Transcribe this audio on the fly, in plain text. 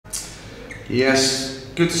Yes,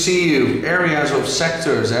 good to see you. Areas of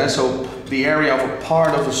sectors, so the area of a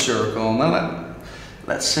part of a circle. Now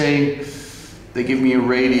let's say they give me a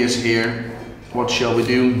radius here. What shall we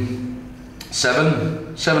do?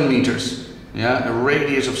 7 meters. Yeah, a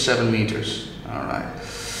radius of 7 meters. All right.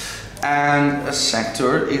 And a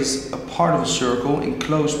sector is a part of a circle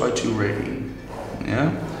enclosed by 2 radii.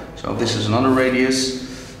 Yeah. So this is another radius.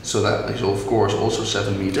 So that is of course also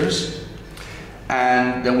 7 meters.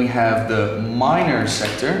 And then we have the minor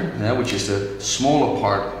sector, which is the smaller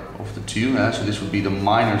part of the 2. So this would be the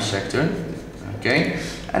minor sector. Okay.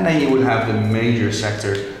 And then you would have the major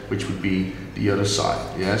sector, which would be the other side.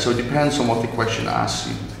 Yeah. So it depends on what the question asks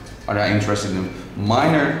you. Are they interested in the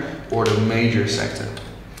minor or the major sector?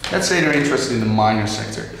 Let's say they're interested in the minor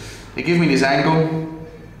sector. They give me this angle.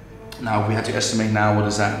 Now if we had to estimate now, what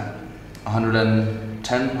is that?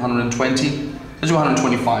 110, 120? Let's do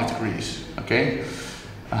 125 degrees. Okay,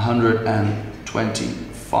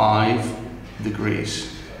 125 degrees.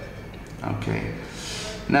 Okay,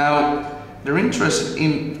 now they're interested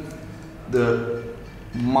in the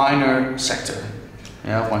minor sector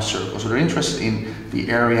of my circle. So they're interested in the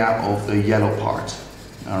area of the yellow part.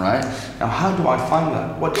 All right, now how do I find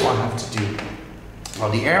that? What do I have to do? Well,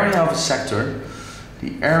 the area of a sector,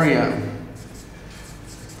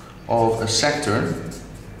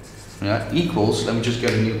 equals, let me just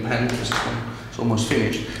get a new pen because it's almost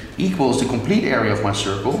finished, equals the complete area of my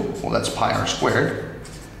circle, well that's pi r squared,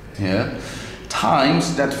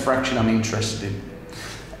 times that fraction I'm interested in.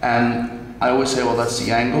 And I always say, well that's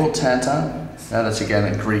the angle, theta, that's again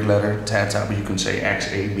a Greek letter, theta, but you can say x,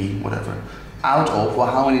 a, b, whatever, out of, well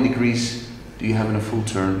how many degrees do you have in a full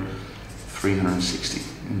turn? 360,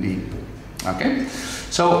 indeed. Okay,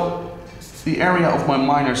 so the area of my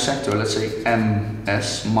minor sector, let's say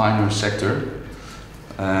MS, minor sector,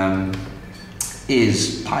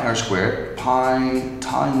 is pi r squared, pi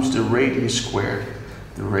times the radius squared.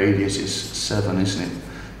 The radius is 7, isn't it?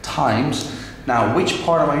 Times, now which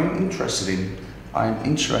part am I interested in? I'm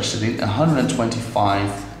interested in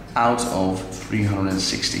 125 out of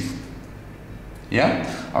 360. Yeah?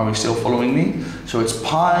 Are we still following me? So it's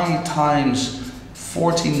pi times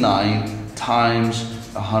 49 times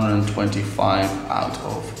 125 out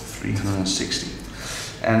of 360.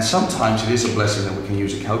 And sometimes it is a blessing that we can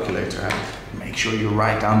use a calculator. Make sure you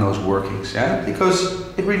write down those workings, because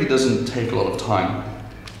it really doesn't take a lot of time.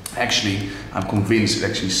 Actually, I'm convinced it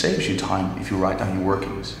actually saves you time if you write down your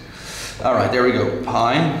workings. All right, there we go.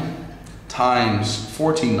 Pi times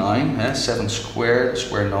 49, 7 squared,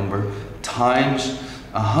 square number, times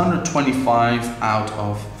 125 out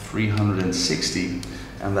of 360,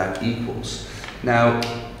 and that equals. Now,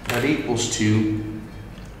 that equals to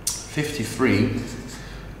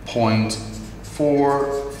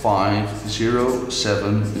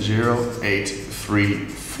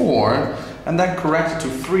 53.45070834, and that corrected to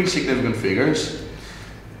 3 significant figures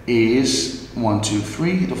is 1, 2,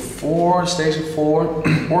 3. The 4 stays at 4,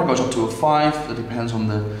 or goes up to a 5. That depends on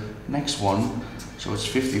the next one. So it's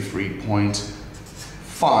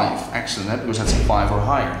 53.5. Excellent, because that's a 5 or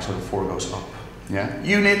higher, so the 4 goes up. Yeah,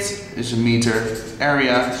 unit is a meter,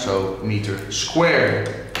 area, so meter squared.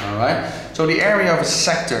 All right. So the area of a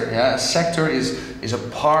sector, a sector is a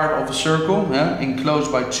part of a circle,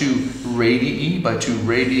 enclosed by 2 radii, by 2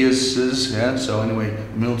 radiuses. So anyway,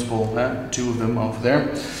 multiple, 2 of them over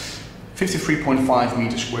there. 53.5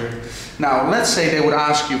 meters squared. Now let's say they would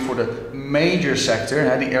ask you for the major sector,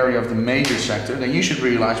 the area of the major sector. Then you should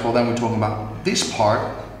realize, well, then we're talking about this part.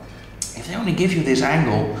 If they only give you this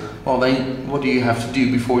angle, well then what do you have to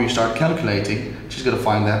do before you start calculating? Just got to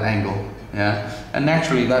find that angle, and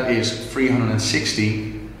naturally that is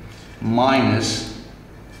 360 minus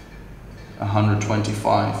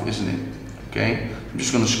 125, isn't it? Okay, I'm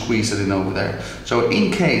just going to squeeze it in over there. So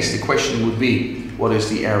in case the question would be, what is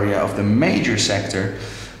the area of the major sector?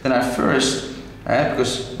 Then I first,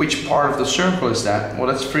 because which part of the circle is that? Well,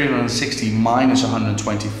 that's 360 minus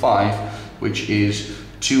 125, which is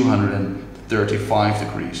 235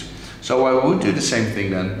 degrees. So I would do the same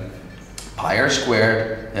thing then. Pi r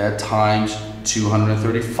squared times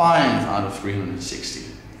 235 out of 360.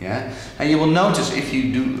 And you will notice if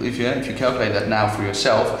you calculate that now for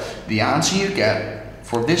yourself, the answer you get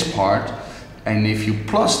for this part, and if you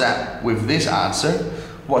plus that with this answer,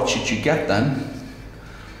 what should you get then?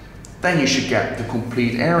 Then you should get the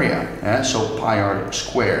complete area. So pi r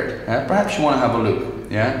squared. Perhaps you want to have a look.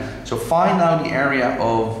 So find out the area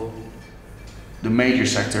of the major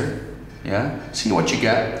sector. See what you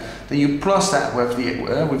get. Then you plus that with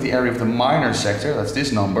the area of the minor sector. That's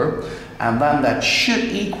this number, and then that should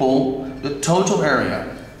equal the total area,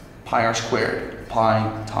 pi r squared.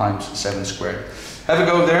 pi times 7 squared. Have a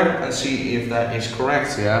go there and see if that is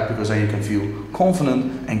correct, yeah, because then you can feel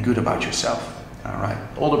confident and good about yourself. All right,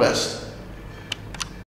 all the best.